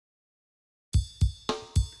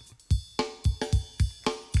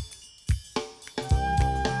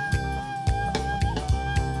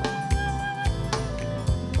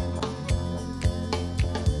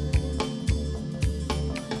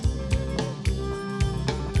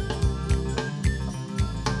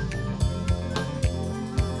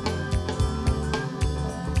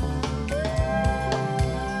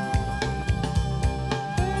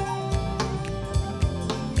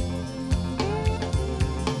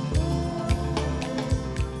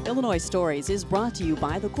Illinois Stories is brought to you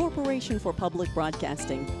by the Corporation for Public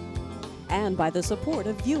Broadcasting and by the support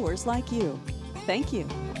of viewers like you. Thank you.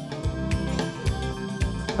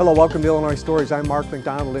 Hello, welcome to Illinois Stories. I'm Mark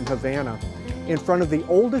McDonald in Havana, in front of the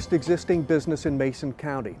oldest existing business in Mason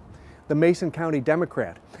County, the Mason County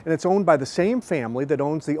Democrat. And it's owned by the same family that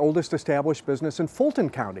owns the oldest established business in Fulton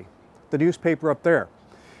County, the newspaper up there.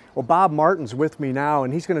 Well, Bob Martin's with me now,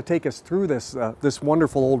 and he's going to take us through this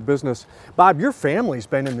wonderful old business. Bob, your family's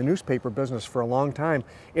been in the newspaper business for a long time.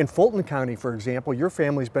 In Fulton County, for example, your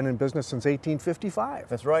family's been in business since 1855.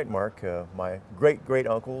 That's right, Mark. My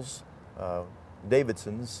great-great-uncles,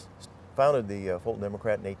 Davidsons, founded the Fulton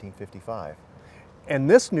Democrat in 1855. And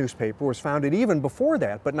this newspaper was founded even before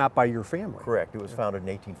that, but not by your family. Correct. It was founded in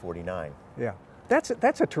 1849. Yeah, that's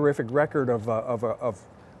a terrific record of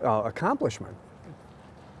accomplishment.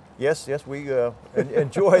 Yes, we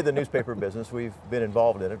enjoy the newspaper business. We've been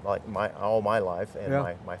involved in it like all my life, and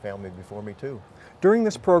my family before me too. During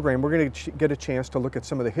this program, we're going to get a chance to look at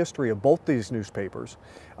some of the history of both these newspapers,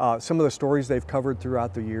 some of the stories they've covered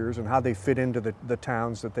throughout the years, and how they fit into the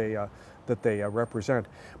towns that they represent.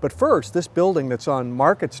 But first, this building that's on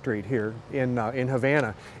Market Street here in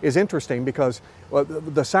Havana is interesting because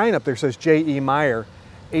the sign up there says J.E. Meyer,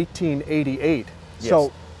 1888. Yes.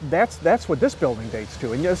 So that's what this building dates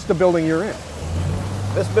to, and it's the building you're in.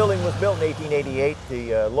 This building was built in 1888.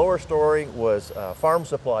 The lower story was a farm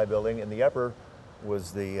supply building, and the upper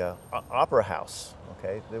was the opera house.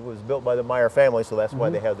 Okay, it was built by the Meyer family, so that's why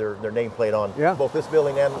they have their nameplate on both this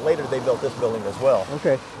building, and later they built this building as well.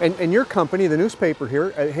 Okay, and your company, the newspaper here,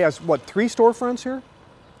 has what, 3 storefronts here?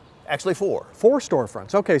 Actually 4. 4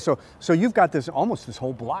 storefronts. Okay, so you've got almost this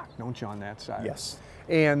whole block, don't you, on that side? Yes.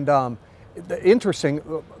 And interesting,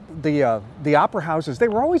 the opera houses, they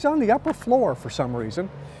were always on the upper floor for some reason.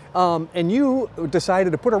 And you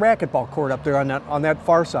decided to put a racquetball court up there on that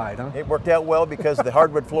far side, huh? It worked out well because the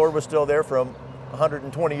hardwood floor was still there from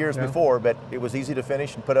 120 years before, but it was easy to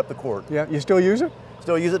finish and put up the court. Yeah, you still use it?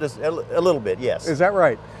 Still use it a little bit, yes. Is that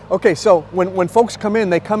right? Okay, so when folks come in,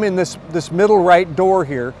 they come in this middle right door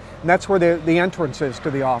here, and that's where the entrance is to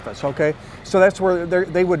the office, okay? So that's where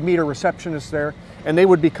they would meet a receptionist there, and they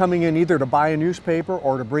would be coming in either to buy a newspaper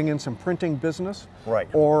or to bring in some printing business. Right.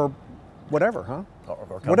 Or whatever, huh?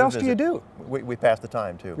 Or what else do you do? We pass the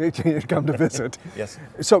time, too. You come to visit. Yes.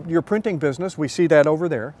 So your printing business, we see that over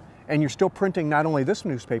there, and you're still printing not only this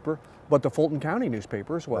newspaper, but the Fulton County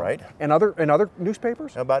newspaper as well. Right. And other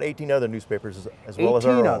newspapers? About 18 other newspapers as well as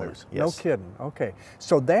our own. 18 others? Yes. No kidding. Okay.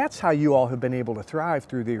 So that's how you all have been able to thrive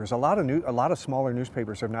through the years. A lot of smaller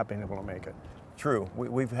newspapers have not been able to make it. True.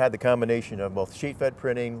 We've had the combination of both sheet-fed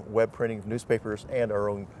printing, web printing of newspapers, and our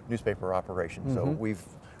own newspaper operation. So we've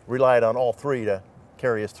relied on all 3 to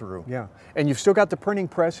carry us through. Yeah. And you've still got the printing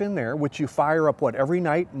press in there, which you fire up, what, every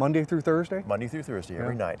night, Monday through Thursday? Monday through Thursday,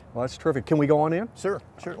 every night. Well, that's terrific. Can we go on in? Sure,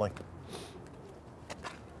 certainly.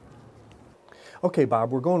 Okay, Bob,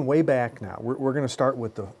 we're going way back now. We're going to start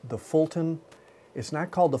with the Fulton. It's not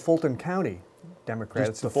called the Fulton County Democrat.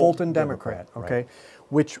 It's the Fulton Democrat, okay, right.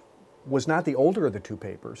 Which was not the older of the 2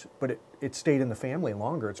 papers, but it stayed in the family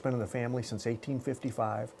longer. It's been in the family since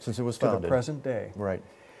 1855. Since it was to founded. the present day. Right.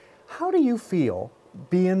 How do you feel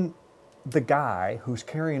being the guy who's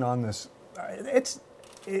carrying on this?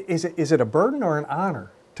 Is it a burden or an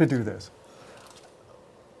honor to do this?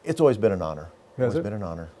 It's always been an honor. Has it? Been an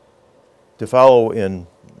honor. To follow in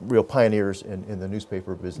real pioneers in the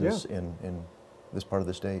newspaper business in this part of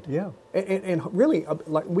the state. Yeah, and really,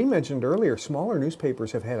 like we mentioned earlier, smaller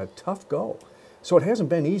newspapers have had a tough go. So it hasn't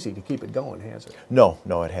been easy to keep it going, has it? No,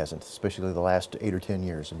 it hasn't. Especially the last 8 or 10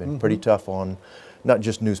 years have been pretty tough on not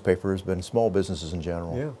just newspapers, but small businesses in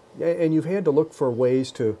general. Yeah, and you've had to look for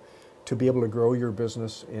ways to be able to grow your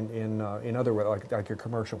business in other ways, like your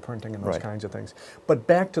commercial printing and those kinds of things. But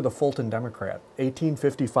back to the Fulton Democrat,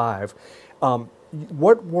 1855.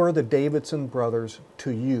 What were the Davidson brothers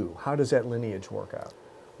to you? How does that lineage work out?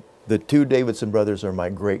 The 2 Davidson brothers are my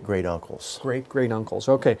great-great-uncles. Great-great-uncles.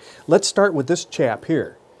 Okay, let's start with this chap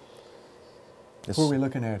here. Who are we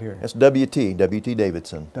looking at here? That's W.T.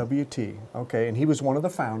 Davidson. W.T. Okay, and he was one of the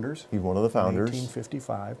founders. He's one of the founders. In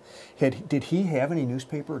 1855. Did he have any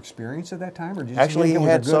newspaper experience at that time, or did Actually, he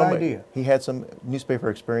had some idea? He had some newspaper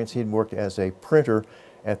experience. He had worked as a printer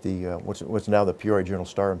at the what's now the Peoria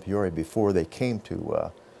Journal-Star in Peoria before they came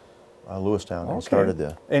to Lewistown and started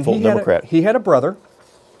the Fulton Democrat. He had a brother.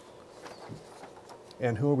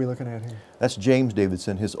 And who are we looking at here? That's James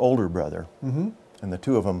Davidson, his older brother. And the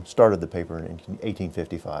 2 of them started the paper in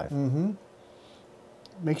 1855.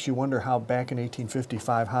 makes you wonder how back in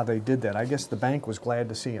 1855 how they did that. I guess the bank was glad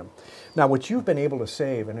to see him. Now, what you've been able to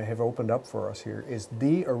save and have opened up for us here is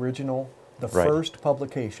the original, the Right. first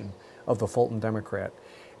publication of the Fulton Democrat.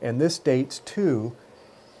 And this dates to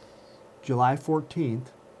July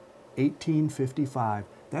 14th, 1855.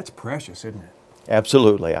 That's precious, isn't it?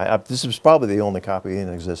 Absolutely. This is probably the only copy in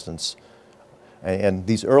existence. And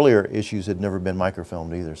these earlier issues had never been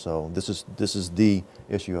microfilmed either, so this is the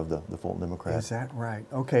issue of the Fulton Democrat. Is that right?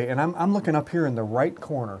 Okay, and I'm looking up here in the right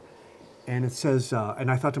corner, and it says, and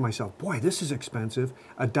I thought to myself, boy, this is expensive,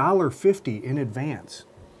 $1.50 in advance.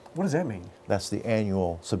 What does that mean? That's the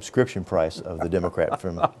annual subscription price of the Democrat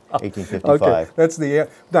from 1855. Okay, that's the,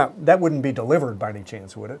 now, that wouldn't be delivered by any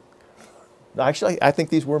chance, would it? Actually, I think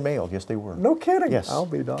these were mailed. Yes, they were. No kidding. Yes. I'll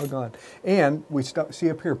be doggone. And we see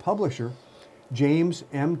up here, publisher, James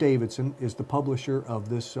M. Davidson is the publisher of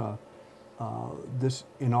this this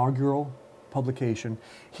inaugural publication.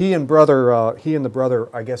 He and the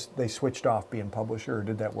brother, I guess they switched off being publisher, or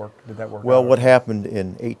did that work? Well, out? what happened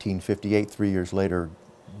in 1858, 3 years later,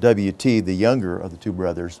 W.T., the younger of the two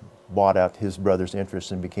brothers, bought out his brother's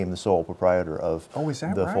interest and became the sole proprietor of is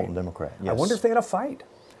that the right? Fulton Democrat. Yes. I wonder if they had a fight.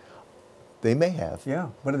 They may have. Yeah,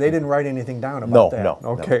 but they didn't write anything down about that. No.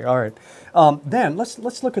 Okay, all right. Then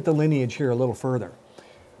let's look at the lineage here a little further.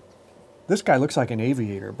 This guy looks like an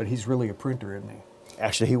aviator, but he's really a printer, isn't he?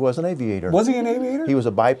 Actually, he was an aviator. Was he an aviator? He was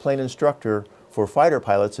a biplane instructor for fighter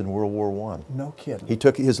pilots in World War I. No kidding. He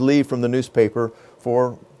took his leave from the newspaper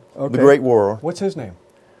for Okay. the Great War. What's his name?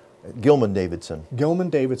 Gilman Davidson. Gilman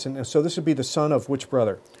Davidson. And so this would be the son of which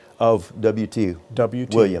brother? Of W.T.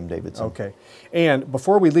 W.T. William Davidson. Okay. And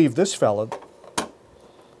before we leave this fella,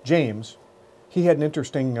 James, he had an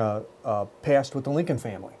interesting past with the Lincoln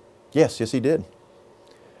family. Yes, he did.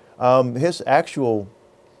 His actual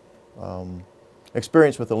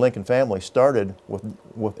experience with the Lincoln family started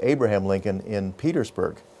with Abraham Lincoln in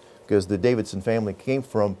Petersburg, because the Davidson family came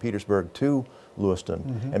from Petersburg to Lewiston.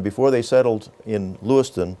 Mm-hmm. And before they settled in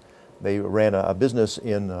Lewiston, they ran a business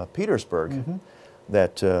in Petersburg Mm-hmm.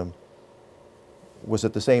 that was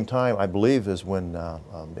at the same time, I believe, as when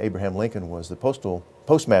Abraham Lincoln was the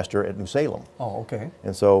postmaster at New Salem. Oh, okay.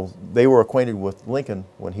 And so they were acquainted with Lincoln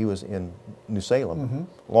when he was in New Salem, Mm-hmm.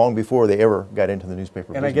 long before they ever got into the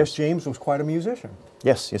newspaper And business. I guess James was quite a musician.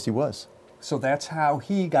 Yes, he was. So that's how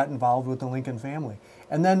he got involved with the Lincoln family.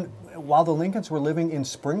 And then while the Lincolns were living in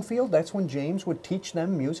Springfield, that's when James would teach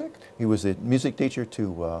them music? He was a music teacher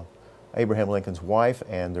to Abraham Lincoln's wife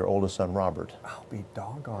and their oldest son, Robert. I'll be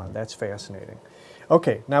doggone. That's fascinating.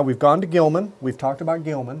 Okay, now we've gone to Gilman. We've talked about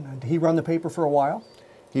Gilman. Did he run the paper for a while?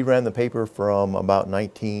 He ran the paper from about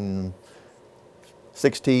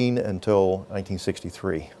 1916 until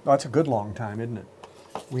 1963. Oh, that's a good long time, isn't it?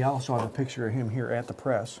 We also have a picture of him here at the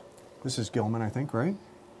press. This is Gilman, I think, right?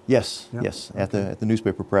 Yes, Yep. yes, at the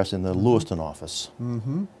newspaper press in the Lewiston office.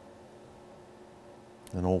 Mm-hmm.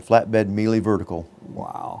 An old flatbed Mealy vertical.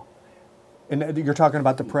 Wow. And you're talking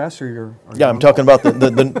about the press, or you're? Yeah, I'm talking about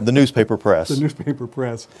the newspaper press. The newspaper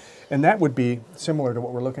press. And that would be similar to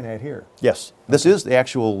what we're looking at here. Yes, this is the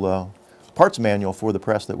actual parts manual for the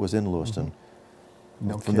press that was in Lewiston,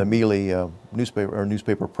 No from the kidding. Mealy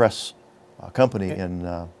newspaper press company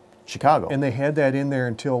in Chicago. And they had that in there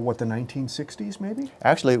until, what, the 1960s maybe?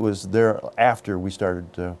 Actually, it was there after we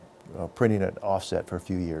started printing it offset for a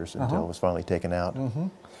few years until it was finally taken out. Mm-hmm.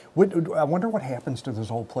 I wonder what happens to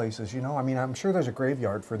those old places, you know? I mean, I'm sure there's a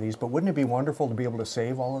graveyard for these, but wouldn't it be wonderful to be able to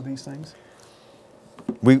save all of these things?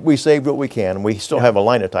 We saved what we can, and we still have a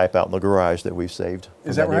linotype out in the garage that we've saved from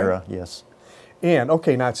Is that right? era. Yes. And,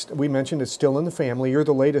 okay, now we mentioned it's still in the family. You're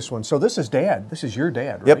the latest one. So this is Dad. This is your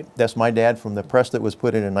dad, right? Yep, that's my dad from the press that was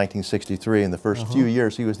put in 1963. In the first few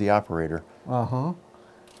years, he was the operator. Uh-huh.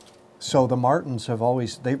 So the Martins have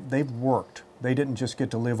always, they've worked. They didn't just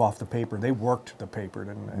get to live off the paper. They worked the paper,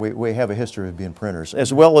 didn't they? We have a history of being printers,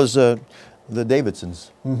 as well as the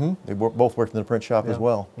Davidsons. Mm-hmm. They both worked in the print shop as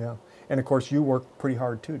well. Yeah. And of course, you work pretty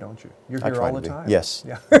hard too, don't you? You're I here try all to the be. time. Yes.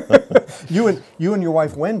 Yeah. you and your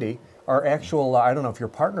wife Wendy are actual. I don't know if you're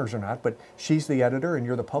partners or not, but she's the editor and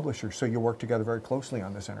you're the publisher. So you work together very closely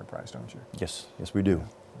on this enterprise, don't you? Yes, we do.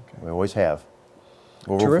 Okay. We always have.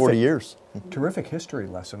 Over Terrific. 40 years. Terrific history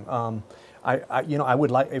lesson. I would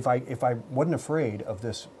like, if I wasn't afraid of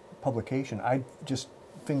this publication, I'd just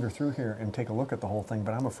finger through here and take a look at the whole thing.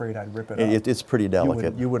 But I'm afraid I'd rip it up. It's pretty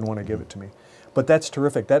delicate. You wouldn't want to give it to me. But that's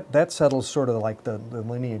terrific. That settles sort of like the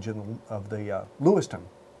lineage of the Lewiston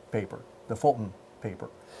paper, the Fulton paper.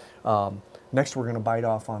 Next, we're going to bite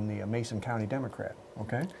off on the Mason County Democrat.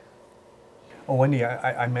 Okay. Oh, Wendy,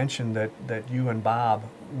 I mentioned that you and Bob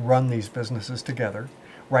run these businesses together.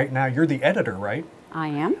 Right now, you're the editor, right? I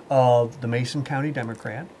am. Of the Mason County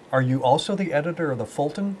Democrat. Are you also the editor of the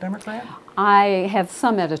Fulton Democrat? I have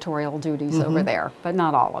some editorial duties over there, but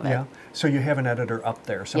not all of it. Yeah. So you have an editor up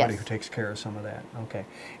there, somebody Yes. who takes care of some of that. Okay.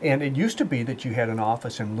 And it used to be that you had an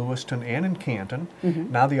office in Lewiston and in Canton.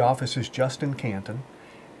 Now the office is just in Canton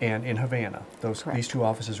and in Havana. These two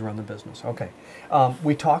offices run the business. Okay.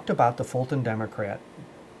 We talked about the Fulton Democrat,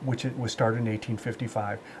 which it was started in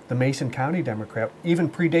 1855. The Mason County Democrat even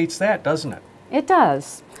predates that, doesn't it? It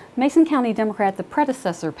does. Mason County Democrat, the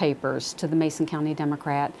predecessor papers to the Mason County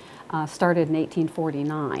Democrat, started in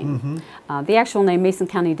 1849. The actual name Mason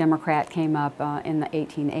County Democrat came up in the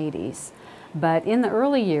 1880s. But in the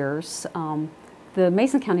early years, the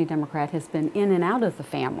Mason County Democrat has been in and out of the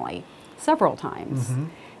family several times.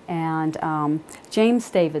 And James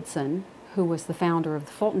Davidson, who was the founder of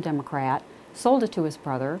the Fulton Democrat, sold it to his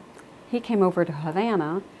brother. He came over to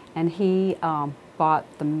Havana and he bought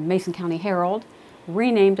the Mason County Herald,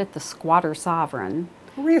 renamed it the Squatter Sovereign.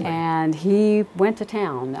 Really? And he went to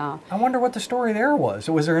town. I wonder what the story there was.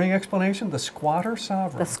 Was there any explanation? The Squatter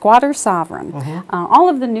Sovereign? The Squatter Sovereign. All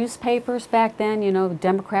of the newspapers back then, you know,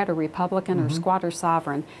 Democrat or Republican or Squatter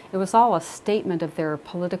Sovereign, it was all a statement of their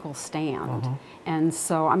political stand. And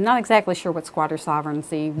so I'm not exactly sure what Squatter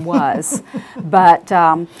Sovereignty was, but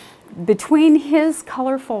between his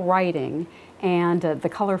colorful writing and the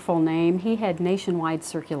colorful name, he had nationwide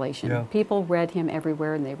circulation. Yeah. People read him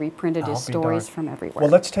everywhere, and they reprinted his stories from everywhere.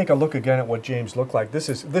 Well, let's take a look again at what James looked like. This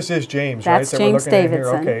is James, That's right? James that we're looking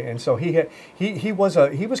Davidson. At here. Okay, and so he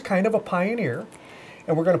was kind of a pioneer,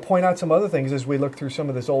 and we're going to point out some other things as we look through some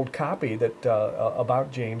of this old copy that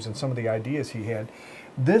about James and some of the ideas he had.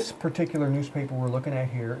 This particular newspaper we're looking at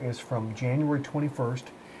here is from January 21st,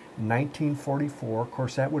 1944. Of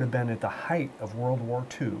course, that would have been at the height of World War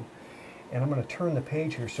II. And I'm going to turn the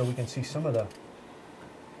page here so we can see some of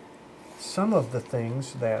the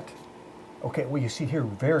things that, okay, well, you see here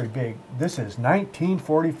very big. This is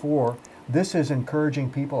 1944. This is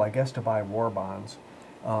encouraging people, I guess, to buy war bonds.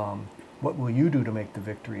 What will you do to make the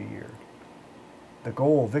victory a year? The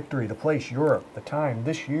goal, victory, the place, Europe, the time,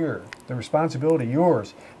 this year, the responsibility,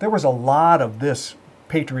 yours. There was a lot of this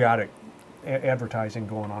patriotic advertising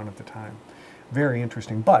going on at the time. Very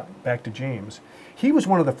interesting. But back to James. He was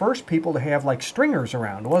one of the first people to have like stringers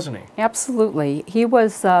around, wasn't he? Absolutely. He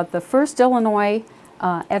was the first Illinois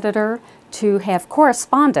editor to have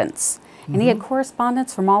correspondence. And he had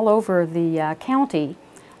correspondence from all over the county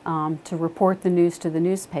to report the news to the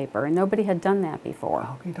newspaper. And nobody had done that before.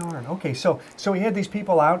 I'll be darned. Okay, so he had these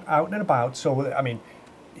people out and about. So, I mean,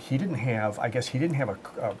 he didn't have, I guess he didn't have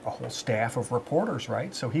a whole staff of reporters,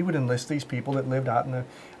 right? So he would enlist these people that lived out in the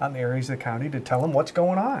areas of the county to tell him what's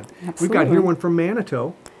going on. Absolutely. We've got here one from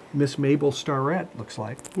Manitou, Miss Mabel Starrett, looks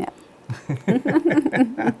like. Yeah.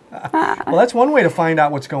 Well, that's one way to find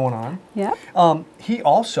out what's going on. Yeah. He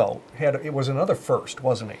also had, it was another first,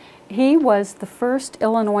 wasn't he? He was the first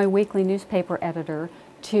Illinois weekly newspaper editor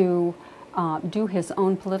to do his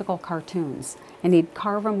own political cartoons. And he'd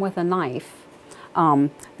carve them with a knife.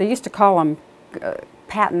 They used to call them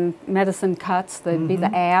patent medicine cuts. They'd be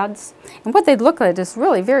the ads. And what they'd look like is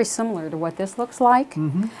really very similar to what this looks like.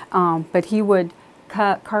 But he would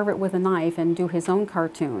carve it with a knife and do his own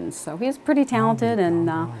cartoons. So he was pretty talented, and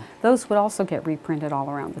those would also get reprinted all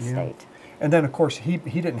around the state. And then, of course, he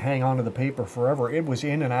didn't hang on to the paper forever. It was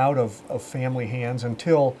in and out of family hands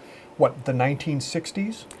until, what, the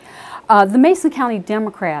 1960s? The Mason County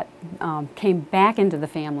Democrat came back into the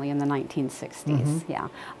family in the 1960s, yeah.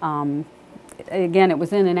 Again, it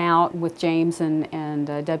was in and out with James and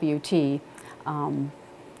WT.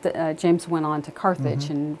 James went on to Carthage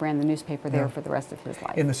and ran the newspaper there for the rest of his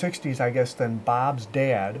life. In the 60s, I guess, then Bob's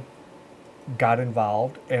dad got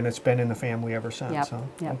involved, and it's been in the family ever since, Yep, huh?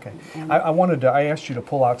 yep. Okay. I asked you to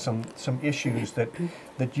pull out some issues that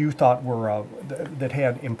you thought were, that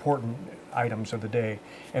had important items of the day.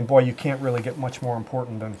 And boy, you can't really get much more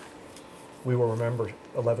important than, we will remember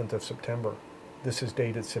 11th of September. This is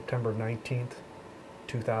dated September 19th,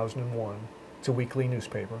 2001. It's a weekly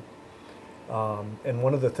newspaper. And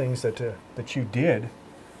one of the things that you did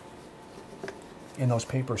in those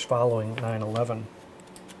papers following 9/11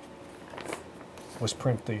 was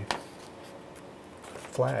print the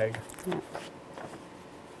flag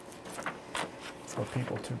for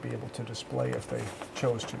people to be able to display if they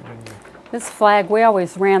chose to, didn't you? This flag, we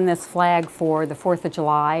always ran this flag for the 4th of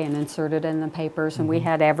July and inserted it in the papers, and we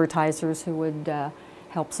had advertisers who would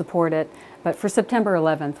help support it. But for September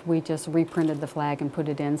 11th, we just reprinted the flag and put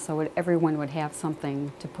it in so everyone would have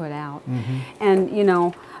something to put out. And, you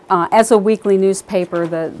know, as a weekly newspaper,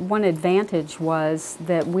 the one advantage was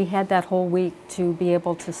that we had that whole week to be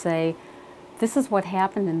able to say, this is what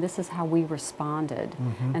happened and this is how we responded.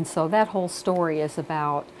 And so that whole story is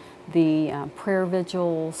about the prayer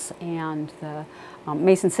vigils, and the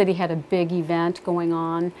Mason City had a big event going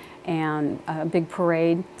on and a big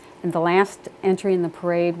parade. And the last entry in the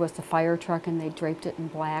parade was the fire truck, and they draped it in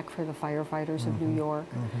black for the firefighters of New York.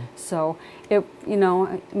 So it, you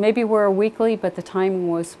know, maybe we're a weekly, but the timing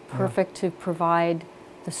was perfect to provide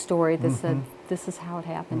the story that said, this is how it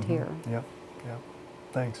happened here. Yep, yep.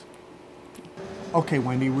 Thanks. Okay,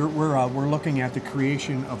 Wendy, we're looking at the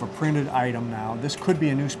creation of a printed item now. This could be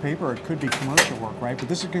a newspaper, or it could be commercial work, right? But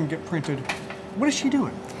this is going to get printed. What is she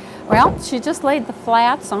doing? Well, she just laid the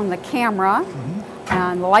flats on the camera,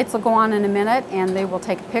 and the lights will go on in a minute, and they will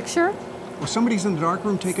take a picture. Well, somebody's in the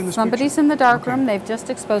darkroom taking this Somebody's picture? in the darkroom. They've just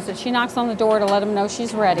exposed it. She knocks on the door to let them know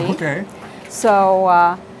she's ready. Okay.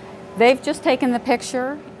 So they've just taken the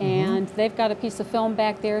picture, and they've got a piece of film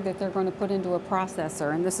back there that they're going to put into a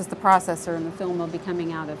processor, and this is the processor, and the film will be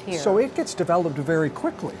coming out of here. So it gets developed very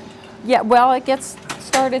quickly. Yeah, well, it gets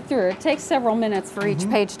started through. It takes several minutes for each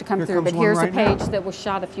page to come Here through, comes but one here's right a page now. that was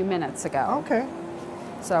shot a few minutes ago. Okay.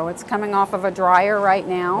 So it's coming off of a dryer right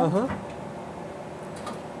now.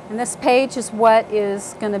 And this page is what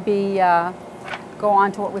is going to be go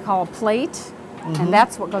on to what we call a plate, and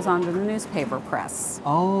that's what goes on to the newspaper press.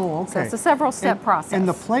 Oh, okay. So it's a several-step process. And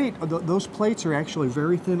the plate, those plates are actually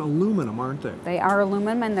very thin aluminum, aren't they? They are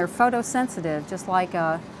aluminum, and they're photosensitive, just like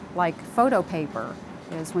photo paper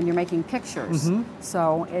is when you're making pictures.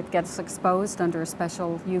 So it gets exposed under a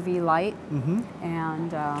special UV light,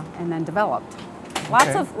 and then developed.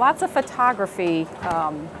 Lots of photography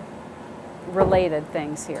related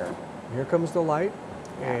things here. Here comes the light,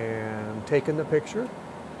 and taking the picture.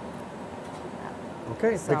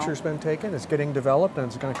 Okay, So- picture's been taken, it's getting developed, and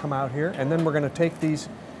it's going to come out here. And then we're going to take these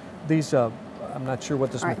I'm not sure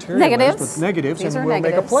what this All right, material negatives. is, but negatives, These and are we'll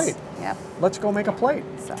make a negatives. plate. Yep. Let's go make a plate.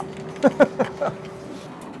 So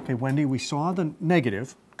Okay, Wendy, we saw the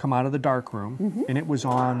negative come out of the dark room, and it was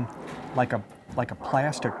on like a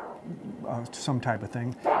plastic, some type of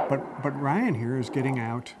thing. But Ryan here is getting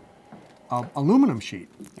out aluminum sheet.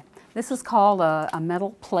 this is called a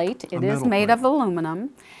metal plate. It is metal made plate. of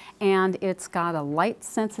aluminum, and it's got a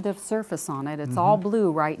light-sensitive surface on it. It's all blue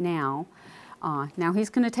right now. Now he's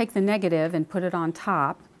going to take the negative and put it on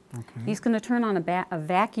top. Okay. He's going to turn on a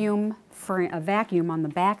vacuum on the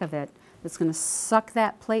back of it. It's going to suck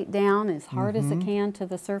that plate down as hard as it can to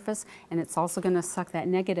the surface, and it's also going to suck that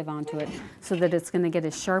negative onto it so that it's going to get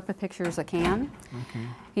as sharp a picture as it can. Okay.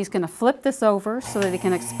 He's going to flip this over so that he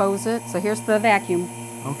can expose it. So here's the vacuum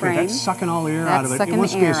frame. That's sucking all the air out of it. That's sucking It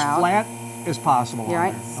wants the to be air as out. flat as possible. on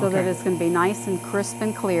Right, there. so that Okay. it's going to be nice and crisp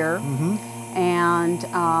and clear. And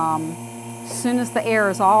as soon as the air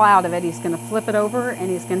is all out of it, he's going to flip it over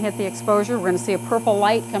and he's going to hit the exposure. We're going to see a purple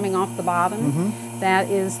light coming off the bottom. That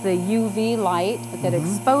is the UV light that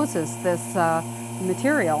exposes this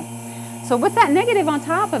material. So with that negative on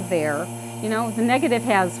top of there, you know, the negative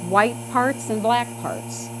has white parts and black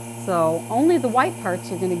parts. So only the white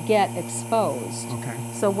parts are going to get exposed. Okay.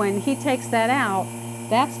 So when he takes that out,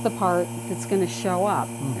 that's the part that's going to show up,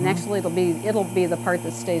 and actually it'll be the part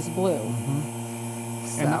that stays blue.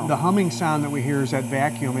 So And the humming sound that we hear is that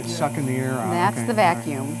vacuum. It's sucking the air out. that's Okay, the all right.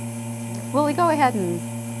 vacuum. Willie, go ahead and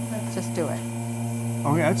just do it.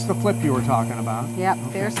 Okay, that's the flip you were talking about. Yep,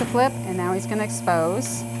 Okay. there's the flip, and now he's going to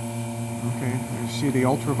expose. Okay, you see the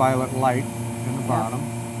ultraviolet light in the bottom.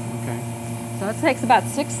 Okay. So it takes about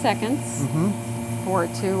 6 seconds for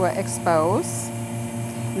it to expose.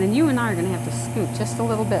 And then you and I are going to have to scoot just a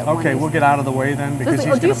little bit. Okay, we'll get out of the way then because he's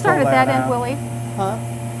going to do you pull start at that end, out. Willie? Huh?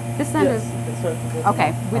 This end is...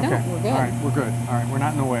 Okay, we Okay. don't. We're good. All right, we're good. All right, we're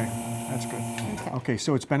not in the way. That's good. Okay. Okay,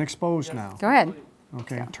 so it's been exposed now. Go ahead.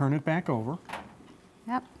 Okay, turn it back over.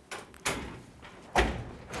 Yep.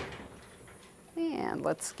 And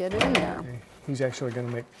let's get it in there. Okay. He's actually going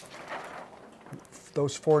to make,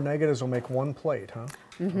 those 4 negatives will make 1 plate, huh?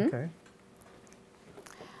 Okay.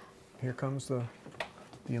 Here comes the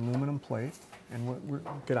aluminum plate, and we'll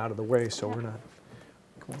get out of the way so we're not,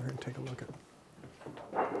 come over here and take a look at it.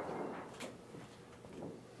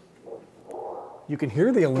 You can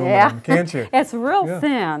hear the aluminum, can't you? It's real Yeah.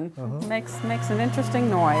 thin. Makes an interesting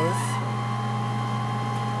noise.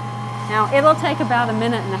 Now it'll take about a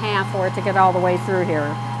minute and a half for it to get all the way through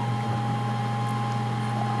here.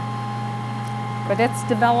 But it's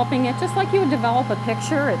developing it just like you would develop a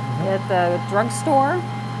picture at the drugstore.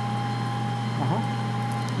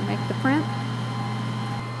 Make the print.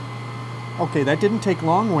 Okay, that didn't take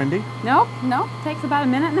long, Wendy. Nope, takes about a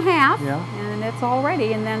minute and a half. Yeah. And it's all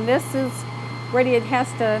ready. And then this is ready. It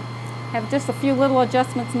has to have just a few little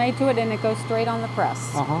adjustments made to it, and it goes straight on the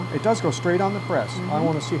press. It does go straight on the press. I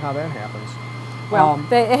want to see how that happens. Well,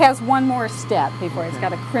 it has one more step before it's got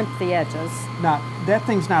to crimp the edges. Now, that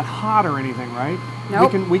thing's not hot or anything, right?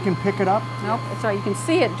 Nope. We can pick it up? Nope. So you can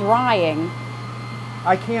see it drying.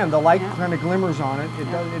 I can. The light kind of glimmers on it.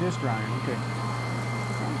 It is drying. Okay.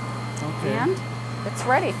 And it's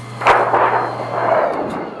ready.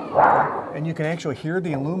 And you can actually hear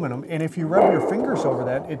the aluminum, and if you rub your fingers over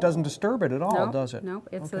that, it doesn't disturb it at all, does it? Nope,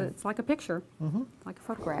 it's like a picture, like a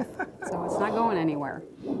photograph, so it's not going anywhere.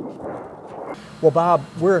 Well, Bob,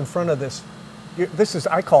 we're in front of this. This is,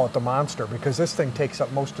 I call it the monster, because this thing takes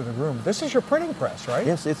up most of the room. This is your printing press, right?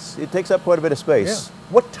 Yes, it takes up quite a bit of space. Yeah.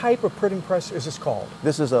 What type of printing press is this called?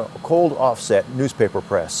 This is a cold offset newspaper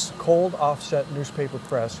press. Cold offset newspaper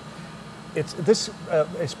press. This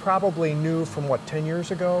is probably new from what, 10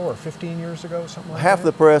 years ago or 15 years ago, something like that? Half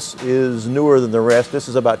the press is newer than the rest. This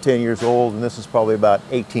is about 10 years old, and this is probably about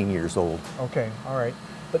 18 years old. Okay, all right.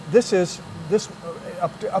 But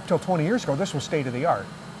up till 20 years ago, this was state of the art.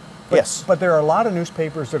 Yes. But there are a lot of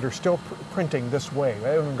newspapers that are still printing this way.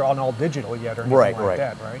 They haven't gone all digital yet or anything like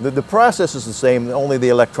that, right? The process is the same, only the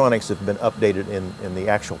electronics have been updated in the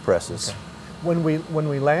actual presses. Okay. When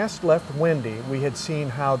we last left Wendy, we had seen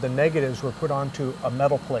how the negatives were put onto a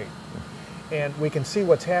metal plate. And we can see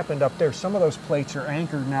what's happened up there. Some of those plates are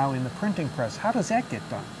anchored now in the printing press. How does that get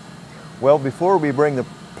done? Well, before we bring the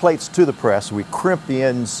plates to the press, we crimp the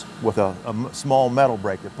ends with a small metal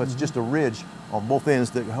brake that puts just a ridge on both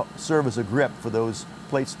ends that serve as a grip for those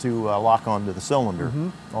plates to lock onto the cylinder,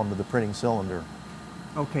 onto the printing cylinder.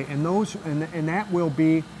 Okay, and those and that will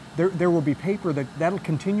be there will be paper that'll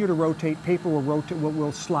continue to rotate. Paper will rotate,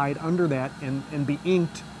 will slide under that and be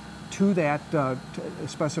inked to that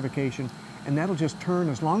specification, and that'll just turn.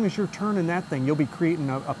 As long as you're turning that thing, you'll be creating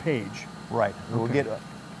a page. Right. We'll get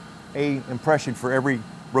a impression for every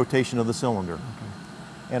rotation of the cylinder. Okay.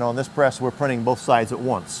 And on this press, we're printing both sides at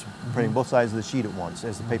once, printing both sides of the sheet at once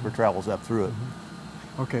as the paper travels up through it.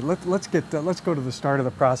 Okay, let's go to the start of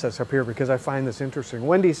the process up here, because I find this interesting.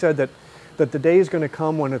 Wendy said that the day is going to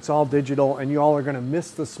come when it's all digital and you all are going to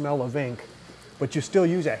miss the smell of ink, but you still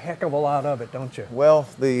use a heck of a lot of it, don't you? Well,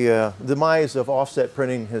 the demise of offset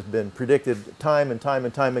printing has been predicted time and time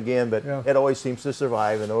and time again, but it always seems to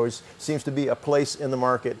survive and always seems to be a place in the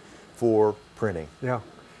market for printing. Yeah.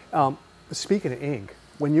 Speaking of ink,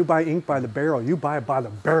 when you buy ink by the barrel, you buy it by the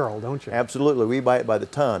barrel, don't you? Absolutely. We buy it by the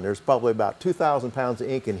ton. There's probably about 2,000 pounds of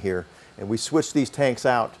ink in here, and we switch these tanks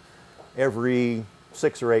out every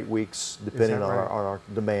 6 or 8 weeks, depending on our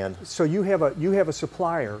demand. So you have a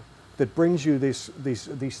supplier that brings you these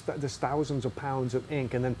thousands of pounds of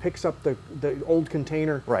ink, and then picks up the old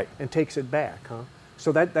container and takes it back, huh?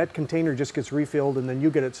 So that container just gets refilled, and then you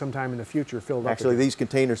get it sometime in the future filled up. Actually, these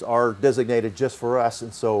containers are designated just for us,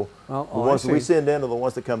 and so the ones that we send in are the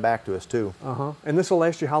ones that come back to us too. And this will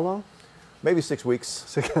last you how long? Maybe 6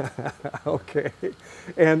 weeks. Okay.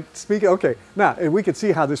 And now we can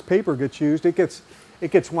see how this paper gets used. It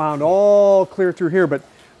gets wound all clear through here, but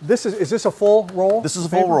is this a full roll? This is a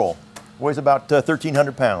full roll. Weighs about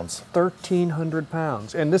 1,300 pounds. 1,300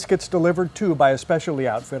 pounds. And this gets delivered too by a specialty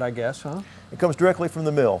outfit, I guess, huh? It comes directly from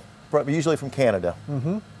the mill, usually from Canada.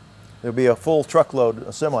 There'll be a full truckload,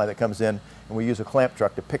 a semi that comes in, and we use a clamp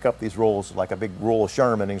truck to pick up these rolls, like a big roll of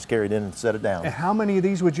Charmin, and carry it in and set it down. And how many of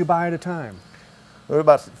these would you buy at a time? There are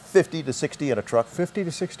about 50 to 60 in a truck. 50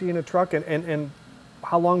 to 60 in a truck, and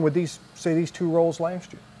how long would these 2 rolls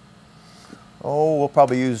last you? Oh, we'll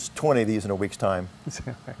probably use 20 of these in a week's time.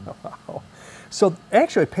 Wow. So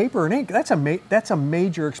actually, paper and ink, that's a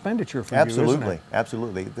major expenditure for you, isn't it?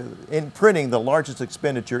 Absolutely. In printing, the largest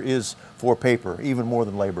expenditure is for paper, even more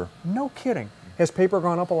than labor. No kidding. Has paper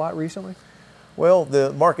gone up a lot recently? Well,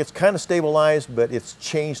 the market's kind of stabilized, but it's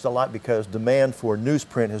changed a lot because demand for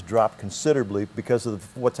newsprint has dropped considerably because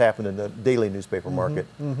of what's happened in the daily newspaper market.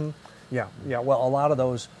 Yeah. Well, a lot of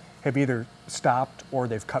those have either stopped or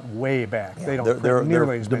they've cut way back. Yeah, they don't print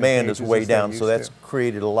nearly as many demand is pages way as they down, used so that's to.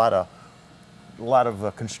 created a lot of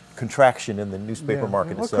contraction in the newspaper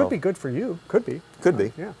market itself. itself. It could be good for you. Could be. Could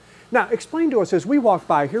be. Yeah. Now, explain to us as we walk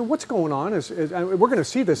by here, what's going on? We're going to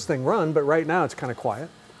see this thing run, but right now it's kind of quiet.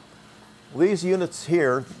 Well, these units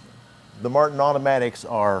here, the Martin automatics,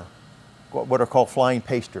 are what are called flying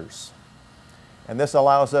pasters. And this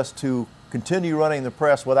allows us to continue running the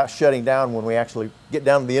press without shutting down when we actually get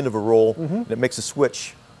down to the end of a roll. It makes a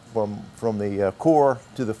switch from the core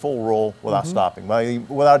to the full roll without stopping,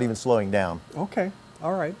 without even slowing down. Okay,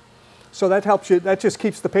 all right. So that helps you, that just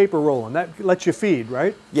keeps the paper rolling. That lets you feed,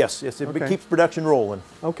 right? Yes, it keeps production rolling.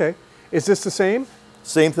 Okay. Is this the same?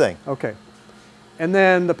 Same thing. Okay. And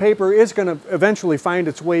then the paper is going to eventually find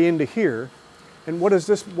its way into here. And what is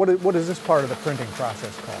this part of the printing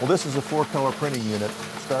process called? Well, this is a 4-color printing unit.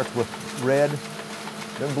 It starts with red,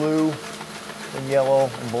 then blue, then yellow,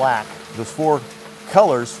 and black. Those 4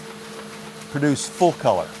 colors produce full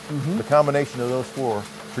color. The combination of those 4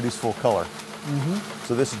 produce full color.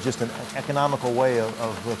 So this is just an economical way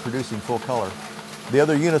of producing full color. The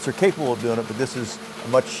other units are capable of doing it, but this is a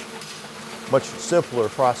much simpler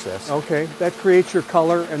process. Okay, that creates your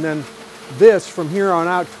color, and then this from here on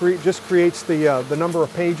out just creates the number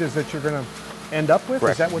of pages that you're going to end up with.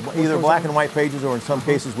 Correct. Is that what either goes black on? and white pages, or in some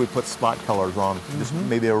cases we put spot colors on, just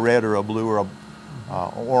maybe a red or a blue or a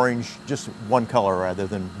orange, just one color rather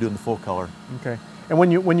than doing the full color. Okay. And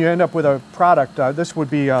when you end up with a product, this would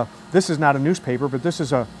be this is not a newspaper, but this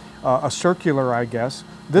is a circular, I guess.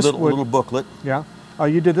 This little booklet. Yeah.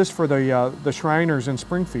 You did this for the Shriners in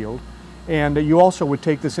Springfield, and you also would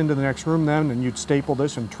take this into the next room then, and you'd staple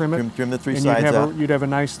this and trim it. Trim the 3 and sides out. You'd have a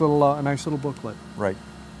nice little booklet. Right.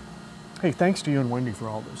 Hey, thanks to you and Wendy for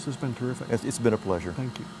all this. This has been terrific. It's been a pleasure.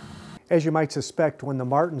 Thank you. As you might suspect, when the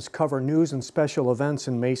Martins cover news and special events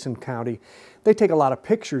in Mason County, they take a lot of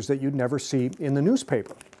pictures that you'd never see in the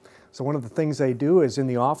newspaper. So one of the things they do is in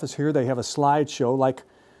the office here, they have a slideshow like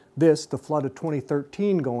this, the flood of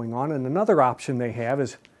 2013 going on, and another option they have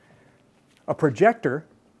is a projector.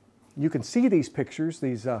 You can see these pictures,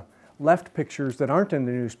 these left pictures that aren't in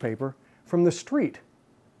the newspaper, from the street,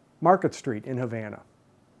 Market Street in Havana.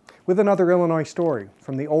 With another Illinois story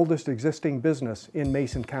from the oldest existing business in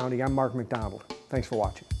Mason County, I'm Mark McDonald. Thanks for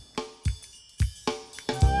watching.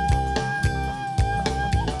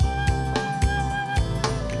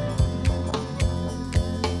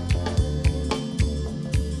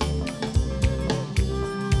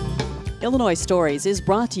 Illinois Stories is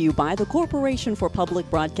brought to you by the Corporation for Public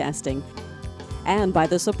Broadcasting and by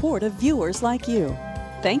the support of viewers like you.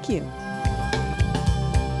 Thank you.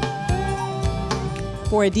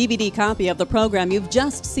 For a DVD copy of the program you've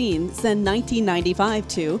just seen, send $19.95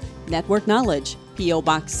 to Network Knowledge, P.O.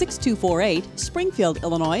 Box 6248, Springfield,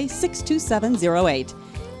 Illinois 62708.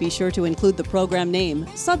 Be sure to include the program name,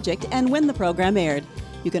 subject, and when the program aired.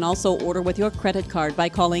 You can also order with your credit card by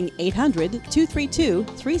calling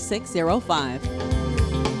 800-232-3605.